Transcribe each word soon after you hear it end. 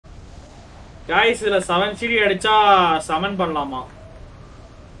Guys இதுல 7 CD அடிச்சா சமன் பண்ணலாமா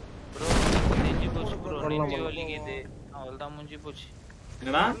bro நெஞ்சி போச்சு bro நெஞ்சி வலிக்குது அவ்வளவுதான் முடிஞ்சு போச்சு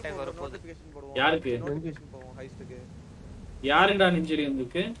என்னடா நோட்டிஃபிகேஷன் போடுவோம் யாருக்கு நோட்டிஃபிகேஷன் போவோம் ஹைஸ்ட்க்கு யாருடா நெஞ்சிரி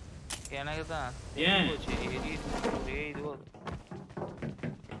உங்களுக்கு எனக்கு தான் ஏன் போச்சு ஒரே இது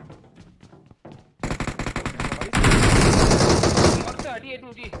மொத்த அடி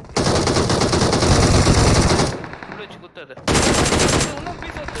அடி புடிச்சு குத்தாத இன்னும்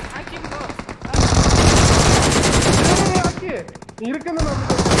பீஸ் வந்து ஆக்கி bro ஆக்கி இருக்குன்னு நான்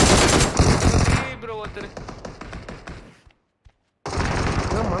ஏய் bro ஒருத்தர்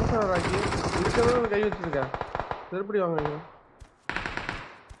நான் மனசா ஆக்கி இருக்கறத கை வச்சிருக்க திருப்பி வாங்க நீங்க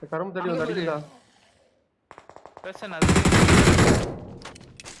கரம் தடி வந்து அடிக்குடா பிரச்சனை அது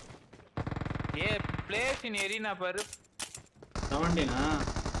ஏ பிளேஸ் இன் ஏரினா பாரு 17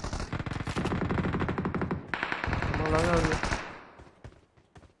 நம்மளால அது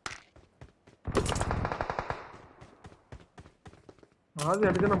ஆதி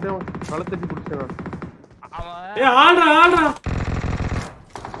அடிச்சா அப்படியே கழுத்தட்டி புடிச்சேன் அவன் ஏய் ஆள்றா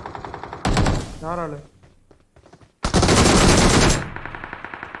யாரால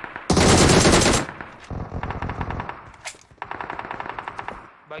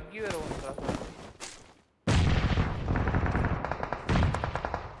பக்கி வேற ஒன்றா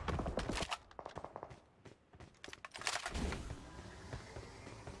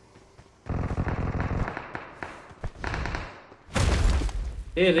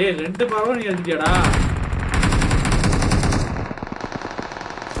ஏய் ரே ரெண்டு பாவம் நீ எடுத்தியாடா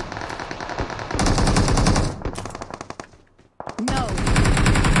No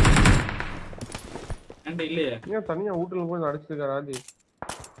அண்ட் இல்லையே ஏன் தனியா ஊட்டல போய் அடிச்சிருக்காரு ஆதி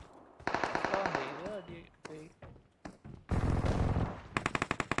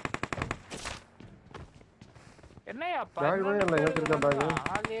என்னையா பேக் தான் இல்ல ஏன் இருக்கா பேக்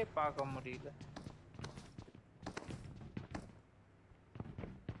ஆளே பார்க்க முடியல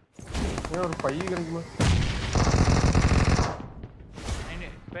ஏன் ஒரு பை கிடைக்குமா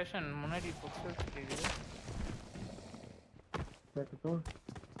பேஷன் முன்னாடி புக்ஸ் கேக்குது கேக்கட்டும்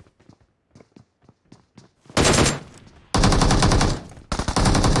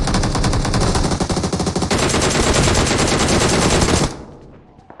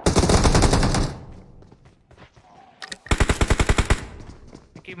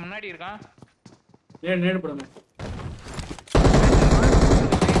முன்னாடி இருக்கான் நேடு போடுங்க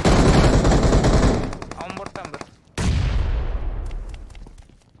அவன் போட்டான் பாரு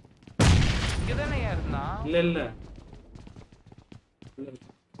இங்கதானே இருந்தான் இல்ல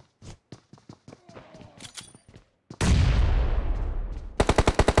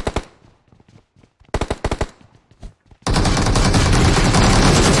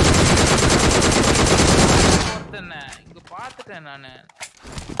இங்க பாத்துட்டேன் நானு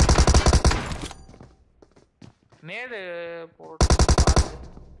நேடு போட்டு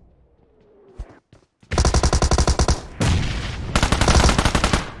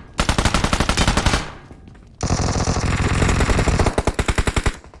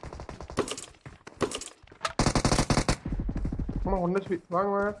ஒன்னு வாங்க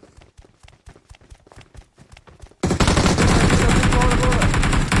வாங்க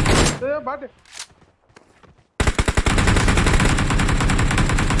பாட்டு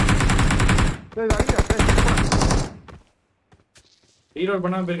ரீலோட்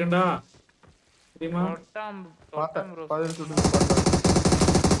பண்ணாம போயிருக்கேன்டா தெரியுமா தொட்டாம் ப்ரோ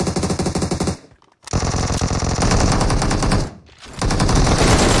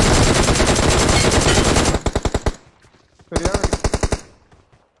சரியா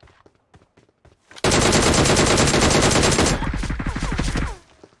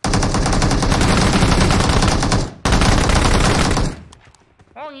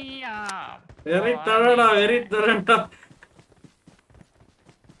வெரி தரடா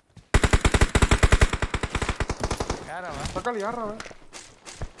யாரவன் தக்காளி யாரவன்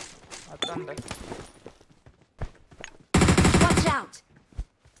அத்தான்டா Watch out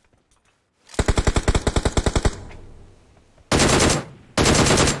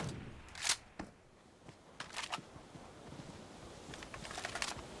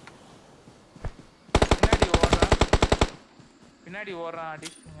பின்னாடி ஓடுறான்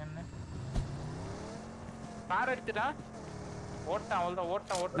அடிச்சுங்கன்னு கார் எடுத்துட்டா ஓட்டான் அவ்வளவுதான்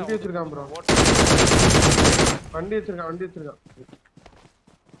ஓட்டான் வண்டி வச்சிருக்கான் ப்ரோ வண்டி வச்சிருக்கான்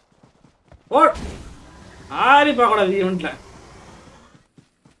ஓட் ஆரி பாக்கடா ஈவென்ட்ல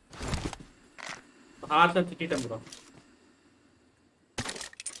ஹார்ட்டா திட்டிட்டேன் ப்ரோ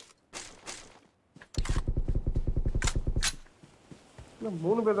இல்ல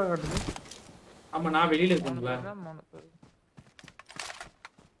 3 பேர் தான் காட்டுது ஆமா நான் வெளியில இருக்கேன்ல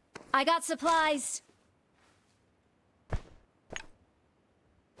I got supplies.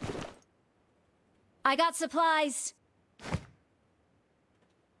 I got supplies.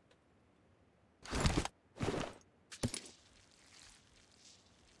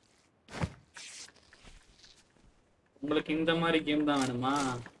 உங்களுக்கு இந்த மாதிரி கேம் தான் வேணுமா?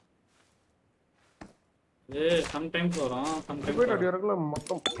 இது சம்டைம்ஸ் வரும், டிபேட் அடி சம்டைம்ஸ் வரக்குள்ள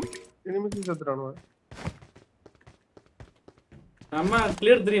மொத்தம் எனிமிஸ் செத்துறானுவ. நம்ம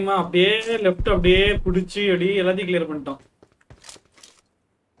கிளியர் தெரியுமா? அப்படியே லெஃப்ட் அப்படியே புடிச்சு அடி எல்லாத்தையும் கிளியர் பண்ணிட்டோம்.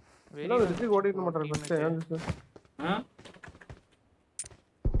 எல்லாம் ரிஸ்க் ஓடிட்டு மாட்டாரு ஃபர்ஸ்ட் ஏன் சார்?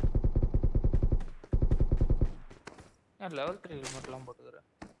 நான் லெவல் 3 மட்டும் போட்டுக்கறேன்.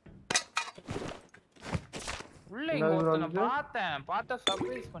 உள்ள இங்க ஒருத்தனை பார்த்தா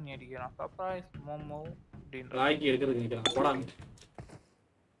சர்ப்ரைஸ் பண்ணி அடிக்கிறான். சர்ப்ரைஸ் மோமோ அப்படின்ற ராய்க்கு எடுக்கிறதுக்கு நிக்கிறான். போடா.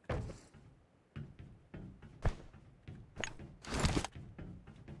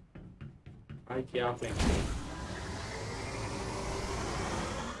 ராய்க்கு ஆஃப்லைன்.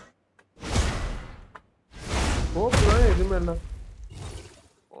 ஓப்ல எதுமே இல்ல.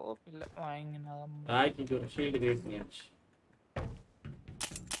 ஓப் இல்ல வாங்கினா ராய்க்கு ஒரு ஷீல்ட் கிரியேட் பண்ணியாச்சு.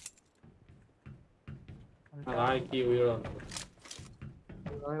 ராய்க்கு உயிரோட வந்தது.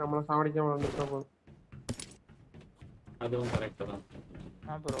 நம்மள சாவடிக்காம வந்துட்டா போதும். அதுவும் கரெக்ட் தான்.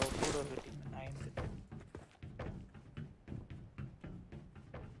 ப்ரோ கூட வெட்டிங் 9.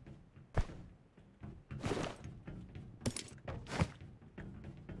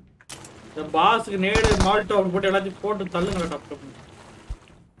 இந்த பாஸ்க்கு நேடு மால்டோ போட்டு எல்லாத்தையும் போட்டு தள்ளுங்க டாப் டாப்.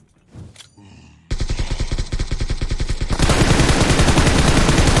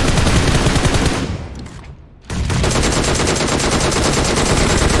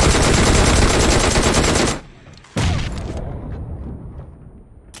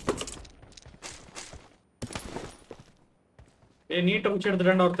 நீட்ட குச்சி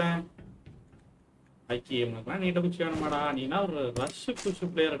எடுத்துட்டான்டா ஒருத்தன். ஐக்கி உனக்குலாம் நீட்ட குச்சி வேணுமாடா? நீனா ஒரு ரஷ் குச்சி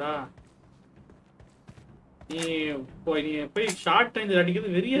பிளேயர்டா. நீ போய் ஷார்ட் டைம்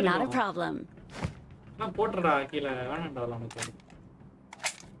அடிக்கிறது வெறியா Not a இருக்கும். problem. நான் போட்டுறா கீழ வேணாம்டா நமக்கு.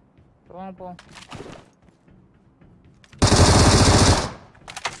 போ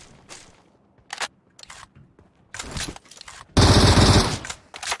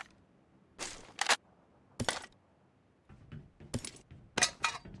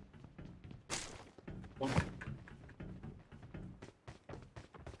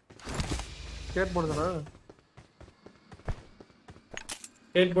ஸ்கேட் போர்டு தானா?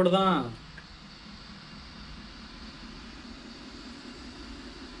 ஸ்கேட் போர்டு தான்.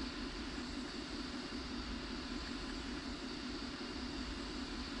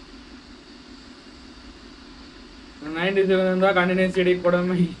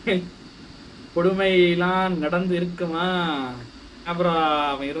 கொடுமைலாம் நடந்து இருக்குமா? அப்புறம்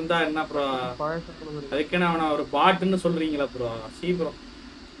அவன் இருந்தா என்ன ப்ரோ? அதுக்குன்னு அவனை ஒரு பாட்டுன்னு சொல்றீங்களா ப்ரோ? C bro.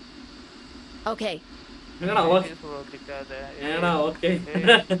 Okay. என்னடா ஓகே என்னடா ஓகே.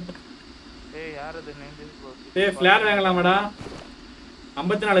 ஏய் யார் அது 90 ப்ரோ? ஏய் ஃபிளேர் வாங்கலாமாடா?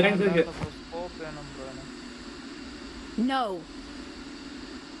 54 கைன்ஸ் இருக்கு. ஸ்கோப் வேணும் ப்ரோ. No.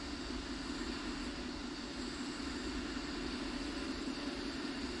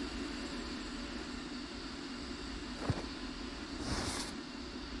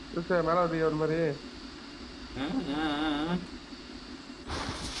 மேல அது ஒரு மாதிரி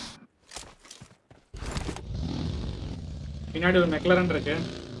பின்னாடி ஒரு மெக்லரன் இருக்கு.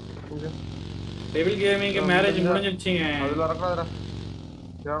 Devil gaming marriage முடிஞ்சிருச்சுங்க. அதுல ரக்காதடா.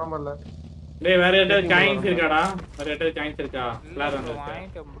 யாரமா இல்ல. டேய் வேற ஏதாவது காயின்ஸ் இருக்காடா? வேற ஏதாவது காயின்ஸ் இருக்கா? ஃபிளேர்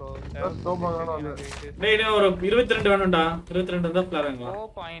வாங்கிட்டேன் ப்ரோ. ஸ்டோப் வாங்கணும் வந்து. டேய் ஒரு 22 வேணும்டா. 22 இருந்தா ஃபிளேர் வாங்கலாம்.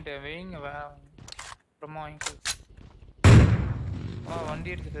 ஸ்டோப் வாங்கிட்டேன். வெயிங்க அப்புறமா வாங்கிட்டு. வண்டி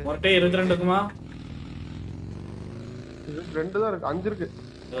எடுத்து ஒருட்டே 22 இருக்குமா? இது 2 தான் இருக்கு. 5 இருக்கு.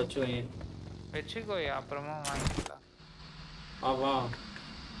 வெச்சுக்கோயா அப்புறமா வாங்கிக்கலாம். வா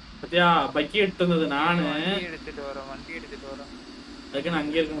பத்தியா பக்கி எடுத்து வந்தது நானு. வண்டி எடுத்துட்டு வரேன். அதுக்கு நான்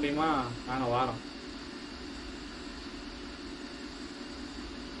அங்கே இருக்க முடியுமா? நாங்க வாரோம்.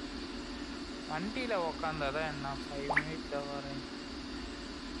 வண்டியில உக்காந்தாதான் என்ன 5 மினிட்ஸ் வரேன்.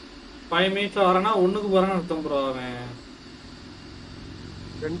 5 மினிட்ஸ்ல வரேன்னா 1க்கு போறேன்னு அர்த்தம் ப்ரோ. அவன்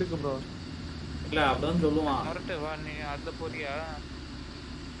 2க்கு ப்ரோ. இல்ல அப்படிதான் சொல்லுவான். மறட்டு வா நீ அதுல போறியா?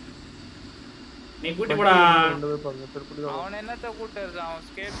 நீ கூட்டி போடா. அவன் என்னத்த கூட்டறது? அவன்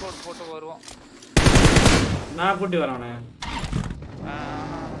ஸ்கேட் போர்ட் போட்டு வருவான். நான் கூட்டி வரவனே.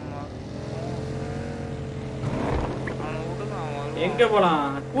 எங்க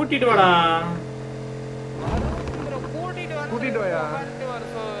போலாம்? கூட்டிட்டு வாடா. கூட்டிட்டு வாயா.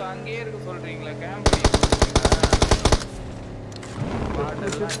 அங்கேயே இருக்க சொல்றீங்களா? கேம்ப் பண்ணி சொல்றீங்களா?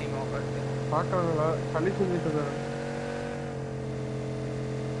 பாடெல்லாம் நீங்க பாக்குறாங்களா களி செஞ்சுட்டு இருக்காரு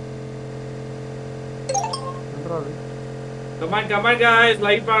என்றாது கமான் guys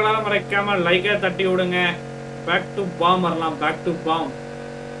லைக் பண்ணலாம் மறக்காம லைக்கை தட்டி விடுங்க பேக் டு பாம் வரலாம் பேக் டு பாம்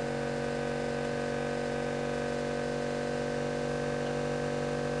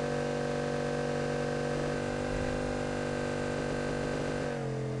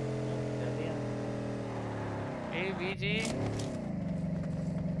ஏய் விஜி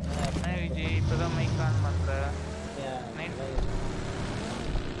விஜி இப்பதான் மைக் ஆன் பண்ற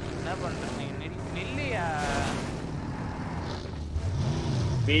என்ன பண்ற நீ நில்லையா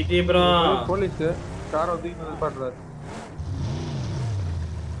பிஜி ப்ரோ போலீஸ் கார் வந்து நிப்பாட்டுறாரு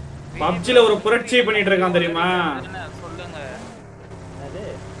பப்ஜில ஒரு புரட்சி பண்ணிட்டு இருக்கான் தெரியுமா சொல்லுங்க அது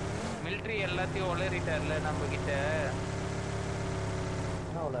மிலிட்டரி எல்லாத்தையும் உளறிட்டார்ல நம்ம கிட்ட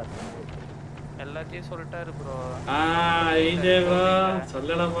எல்லாத்தையும் சொல்லிட்டாரு ப்ரோ விஜய் ப்ரோ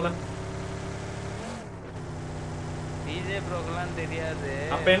சொல்லலாம் போல விஜய் ப்ரோக்கெல்லாம் தெரியாது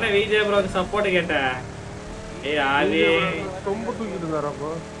அப்ப என்ன விஜய் ப்ரோக்கு சப்போர்ட் கேட்ட ஏய் ஆதி ரொம்ப தூக்கிட்டு இருந்தாரு அப்போ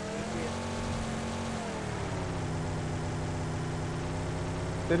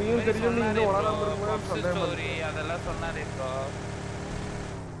தெரியும் தெரியும் நீங்க வளராம ஸ்டோரி அதெல்லாம் சொன்னாரு ப்ரோ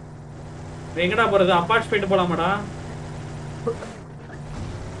எங்கடா போறது அப்பார்ட் போயிட்டு போலாமாடா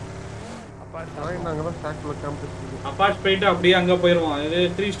அப்பார்ட் போயிட்டு அப்படியே அங்க போயிருவோம் இது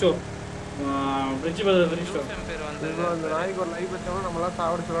 3 ஸ்டோர் பிரிட்ஜ் பஸ் 3 ஸ்டோர் அந்த நாய்க்கு ஒரு லைவ் வச்சாலும் நம்மள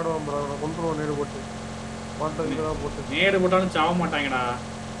சாவடிச்சு விளையாடுவோம் ப்ரோ அவரை கொன்றுவோம் நேடு போட்டு மாட்ட இதெல்லாம் போட்டு நேடு போட்டாலும் சாவ மாட்டாங்கடா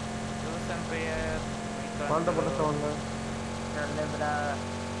மாட்ட போட்டு சாவங்க நல்லதுடா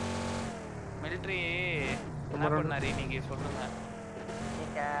மிலிட்டரி என்ன பண்ணாரு நீங்க சொல்லுங்க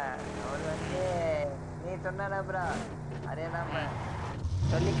அவர் வந்து நீ சொன்னா ப்ரோ அரே நாம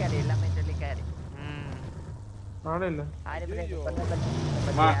சொல்லிக்காரு எல்லாமே சொல்லிக்காரு நானே இல்ல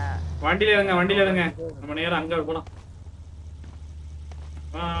வண்டியில இருங்க நம்ம நேரா அங்க போலாம்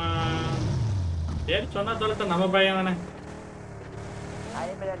சரி சொன்னா சொல்லட்டும் நம்ம பையன் தானே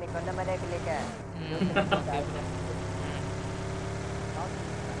அரே ப்ரோ நீ கொண்ட மாதிரியே கிளிக்க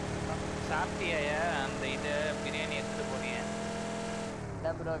சாப்பிட்டியா அந்த இதை பிரியாணி எடுத்துட்டு போனீங்க இல்ல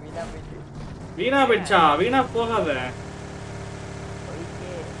ப்ரோ வீணா போயிடுச்சா வீணா போகாத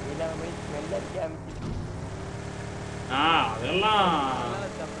ஓகே வீணா போய் ஸ்மெல் அடிக்காம அதெல்லாம்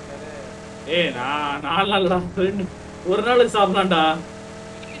ஏய் நான் 4 நாள்டா ஒரு நாளுக்கு சாப்பிடலாம்டா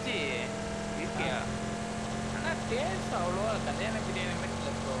ஈஸி ஈஸியா ஆனா டேஸ்ட் அவ்வளோ கல்யாண பிரியாணி மாதிரி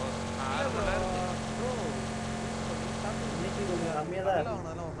இல்லை ப்ரோ நார்மலா இருக்கு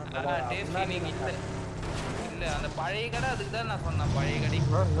டேஸ்ட் நீங்க இல்ல அந்த பழைய கடை அதுக்கு தான் நான் சொன்னேன் பழைய கடைக்கு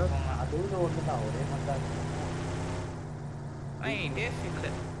அதுவும் ஒண்ணுதான் ஒரே மாதிரி டேஸ்ட்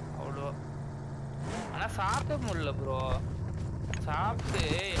இல்லை அவ்வளோ ஆனா சாப்பிட முடியல ப்ரோ சாப்பிட்டு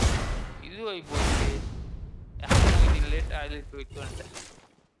இதுவாகி போச்சு லேட் ஆயிலிட்டு வைக்க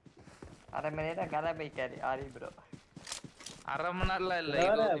அரை மணி நேரம் கதை போய்க்காரு ஆரி ப்ரோ அரை மணி நேரம்லாம் இல்லை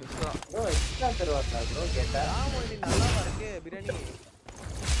 20 நிமிஷம் ப்ரோ எக்ஸ்ட்ரா தருவாங்களா ப்ரோ கேட்டா நல்லா இருக்கு பிரியாணி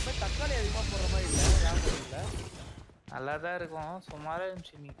தக்காளி அதிகமா போடுற மாதிரி இல்ல நல்லா தான் இருக்கும் சுமாரா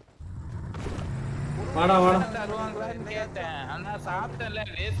இருந்துச்சு நீ வாடா தருவாங்களான்னு கேட்டேன் ஆனா சாப்பிட்டேன்ல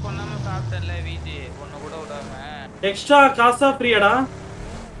வேஸ்ட் பண்ணாம சாப்பிட்டேன்ல வீஜி ஒண்ணு கூட விடாம எக்ஸ்ட்ரா காசா ஃப்ரீயாடா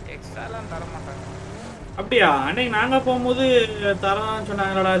எக்ஸ்ட்ராலாம் தர மாட்டாங்க அப்படியா அன்னைக்கு நாங்க போகும்போது தரேன்னு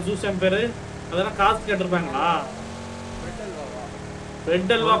சொன்னாங்களாடா ஜூஸ் பேரு அதெல்லாம் காசு கேட்டிருப்பாங்களா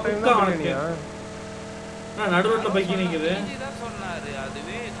ரெட் அல்வா குக்கா உனக்கு நடுரோட்ல பைக்கி நிக்குது தான் சொன்னாரு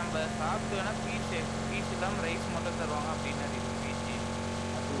அதுவே நம்ம சாப்பிட்டு வேணா பீஸ் இல்லாம ரைஸ் மட்டும் தருவாங்க அப்படின்னு வீஜி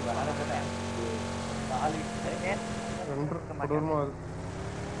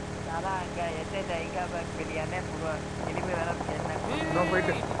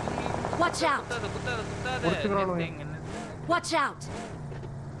Watch out! Watch out!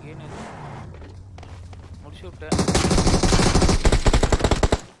 முடிச்சு விட்டேன்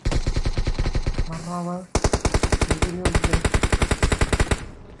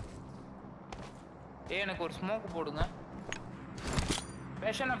எனக்கு ஒரு ஸ்மோக் போடுங்க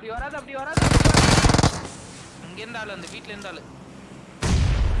பேஷன் அப்படி வராது இங்க இருந்தாலும் அந்த வீட்ல இருந்தாலும்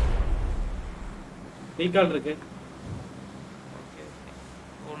ரீகால் இருக்கு ஓகே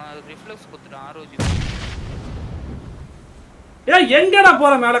நான் ரிஃப்ளெக்ஸ் கொடுத்துட்டேன் ஆரோஜி ஏய் எங்கடா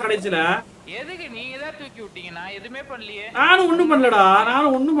போற மேல கடைசில எதுக்கு நீங்க தான் தூக்கி விட்டீங்க நான் எதுமே பண்ணலையே நானும் ஒண்ணும் பண்ணலடா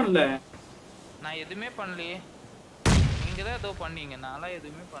நான் எதுவுமே பண்ணலையே நீங்க தான் ஏதோ பண்ணீங்க நான்லாம்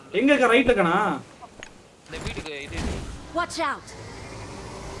எதுவுமே பண்ணல எங்க இருக்க ரைட்ல இருக்கனா இந்த வீட்டுக்கு இது Watch out!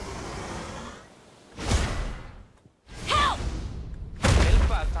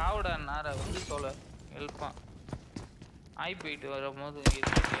 ஹெல்ப்பா சாவுடா நார வந்து சொல்ல ஹெல்ப்பா आई पेट வரும்போது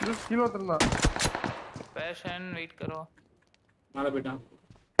இது கீழ வந்தா पैशन वेट करो மேல போய்ட்டான்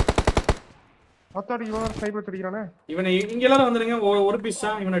அத்தாடி இவன் ஸ்னைப்பர் அடிக்கறானே இவனை இங்க எல்லாரும் வந்துருங்க ஒரு பீஸ்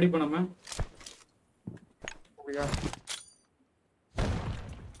தான் இவன் அடிப்போம் நம்ம அப்படியா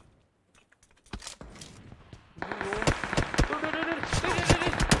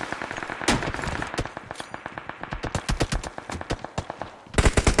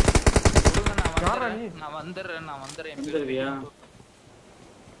நான் வந்துறேன் வந்துறியா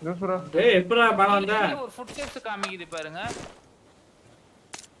ஜோசுரா ஏய் எப்பறா மேல வந்த ஒரு ஃபுட் ஸ்டெப்ஸ் காமிக்குது பாருங்க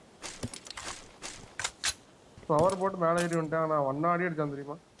பவர் போட் மேல ஏறி வந்துட்டான் நான் ஒண்ணாடி அடிச்சான்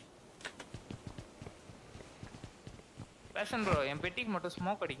தெரியுமா பேஷன் ப்ரோ என் பெட்டிக்கு மட்டும்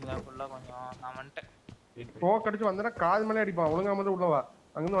ஸ்மோக் அடிக்குங்க ஃபுல்லா கொஞ்சம் நான் வந்துட்டேன் ஸ்மோக் அடிச்சு வந்தனா காது மேலே அடிப்பான் ஒழுங்கா வந்து உள்ள வா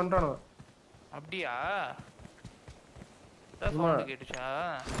அங்க இருந்து வந்துட்டானோ அப்படியே சவுண்ட் கேட்டுச்சா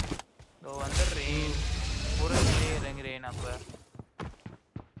தோ வந்துறேன் ஒரு இறங்குறேன் அப்ப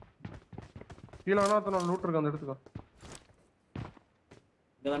கீழ வேணா தன லூட் இருக்கு அந்த எடுத்துக்கோ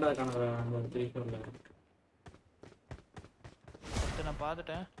இங்கதான்டா காணற அந்த 3-4ல நான்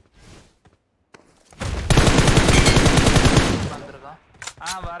பாத்துட்டேன் வந்திருக்கான்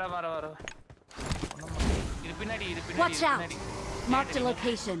வர இது பின்னாடி Watch out. Marked a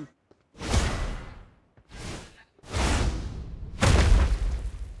location.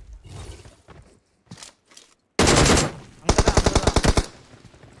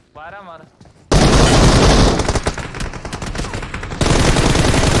 வர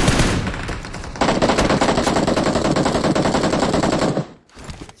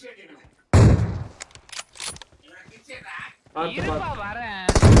இருப்பா வரேன்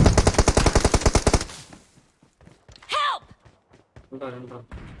Help!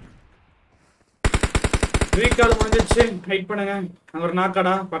 ரீகால் முடிஞ்சிச்சு ஹைட் பண்ணுங்க அங்க ஒரு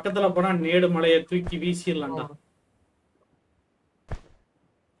நாக்கடா பக்கத்துல போனா நேடு மலையை தூக்கி வீசிடலாம்டா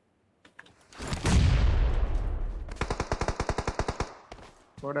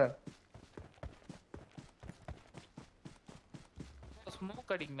போட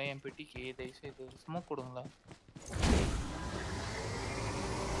ஸ்மோக் அடிங்களா என் பெட்டிக்கு தயவு செய்து ஸ்மோக் கொடுங்களா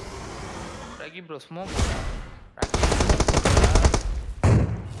ரகி ப்ரோ ஸ்மோக்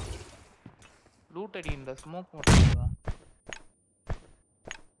லூட் அடி இந்த ஸ்மோக் மட்டும்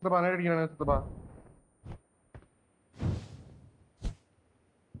சுத்தப்பா நேடு அடிக்கிறானே சுத்தப்பா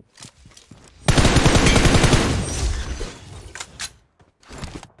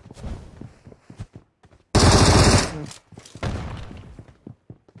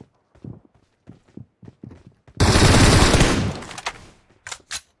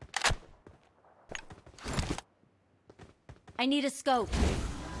I need a scope.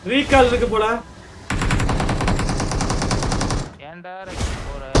 Recall இருக்கு போல ஏன்டா ரகி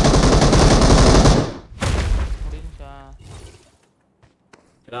போற முடிஞ்சா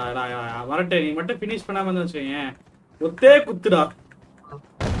வரட்டே நீ மட்டும் ஃபினிஷ் பண்ணாம வந்து வச்சுக்கேன் ஒத்தே குத்துடா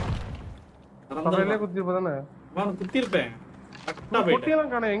அப்படியே குத்தி போதானே நான் குத்தி இருப்பேன் கரெக்ட்டா போயிட்டேன்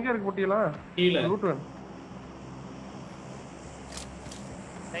பொட்டியெல்லாம் காணோம் எங்க இருக்கு பொட்டியெல்லாம் கீழ லூட் வேணும்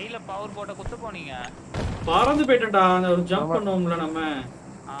கையில பவர் போட்ட குத்து போனீங்க பறந்து போயிட்டேன்டா அந்த ஒரு ஜம்ப் பண்ணுவோம்ல நம்ம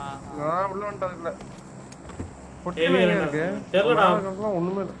நான் உள்ள வந்துட்டதுல பொட்டியெல்லாம் எங்க இருக்கு தெரியலடா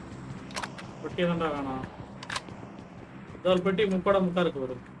ஒண்ணுமே இல்ல பொட்டி தான்டா வேணாம் ஒரு பெட்டி முக்கா இருக்கு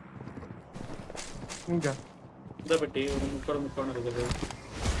ஒரு இங்க இந்த பெட்டி ஒரு முக்கா இருக்குது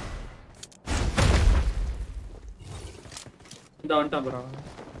இந்த வந்துட்டான் bro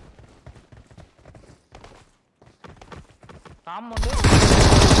காம்பவுண்ட்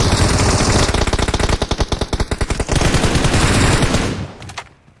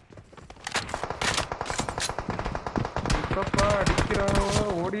சுத்தப்பா அடிக்கிறானோ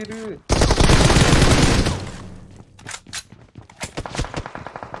ஓடிடு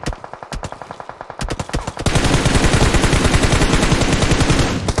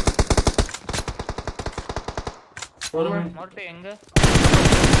மொட்டை எங்க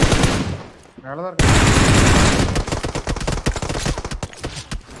மேலதான் இருக்கு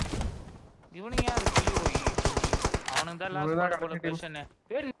இவனுங்க யாரு போய் அவனுக்கு தான் லாஸ்ட் போல பிரச்சனை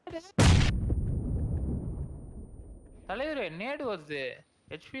தலைவரே நேடு வருது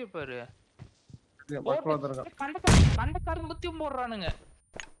ஹெச்பி பாரு கண்டக்காரன் முத்தியும் போடுறானுங்க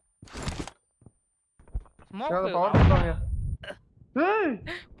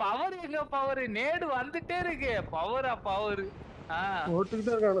பவர் எங்க பவர் நேடு வந்துட்டே இருக்கு பவரா பவர்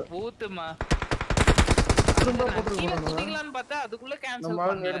ஊத்துமா குதிக்கலான்னு பார்த்தா அதுக்குள்ள கேன்சல்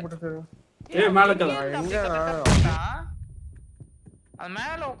அது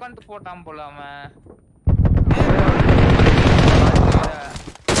மேல உட்காந்து போட்டான் போல அவன்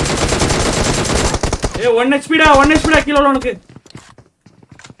ஏய் 1 HP டா 1 HP டா கீழ உள்ளவனுக்கு.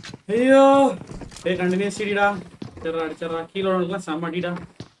 ஐயோ ஏய் கண்டினியூஸ் சிடிடா. சரா அடிச்சறா கீழ உள்ளவனுக்குலாம் செம அடிடா.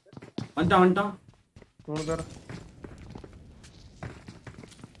 வந்துட்டான். 3 பேர்.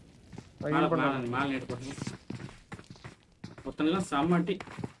 மேல நேட் போடுங்க. ஒருத்தனெல்லாம் செம அடி.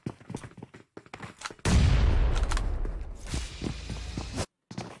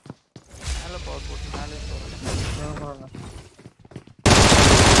 மேல பவர் போட்டு மேலே போறேன்.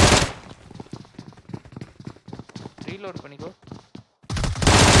 ரீலோட் பண்ணிக்கோ.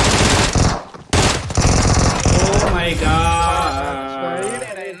 Oh my God.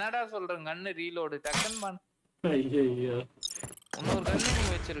 என்னடா சொல்றேன் கன்னு ரீலோடு டக்கன் பண்ண. ஐயோ இன்னொரு கன்னு நீ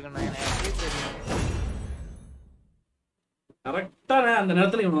வச்சிருக்கேன் எனக்கு எப்படி தெரியும். கரெக்ட்டா அந்த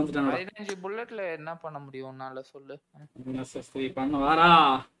நேரத்துல இவன் வந்துட்டானடா. 15 புல்லட்ல என்ன பண்ண முடியும் உன்னால சொல்லு. நெசசரி பண்ண வாரா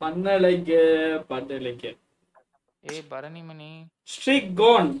பண்ணலைங்க. ஏய் பரணி மணி ஸ்ட்ரிக்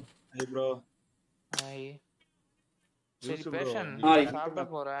கோன். ஹே ப்ரோ. ஹாய். சரி பேஷன் சாப்பிட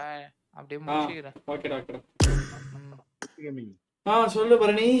போறேன். அப்படியே முடிச்சிக்கிறேன். Okay doctor. கேமிங். சொல்லு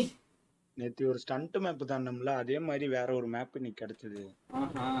பரணி. நேத்து ஒரு ஸ்டண்ட் மேப் தாண்டம்ல அதே மாதிரி வேற ஒரு மேப் நீ கிடைச்சது.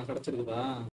 கிடைச்சிருக்குதா?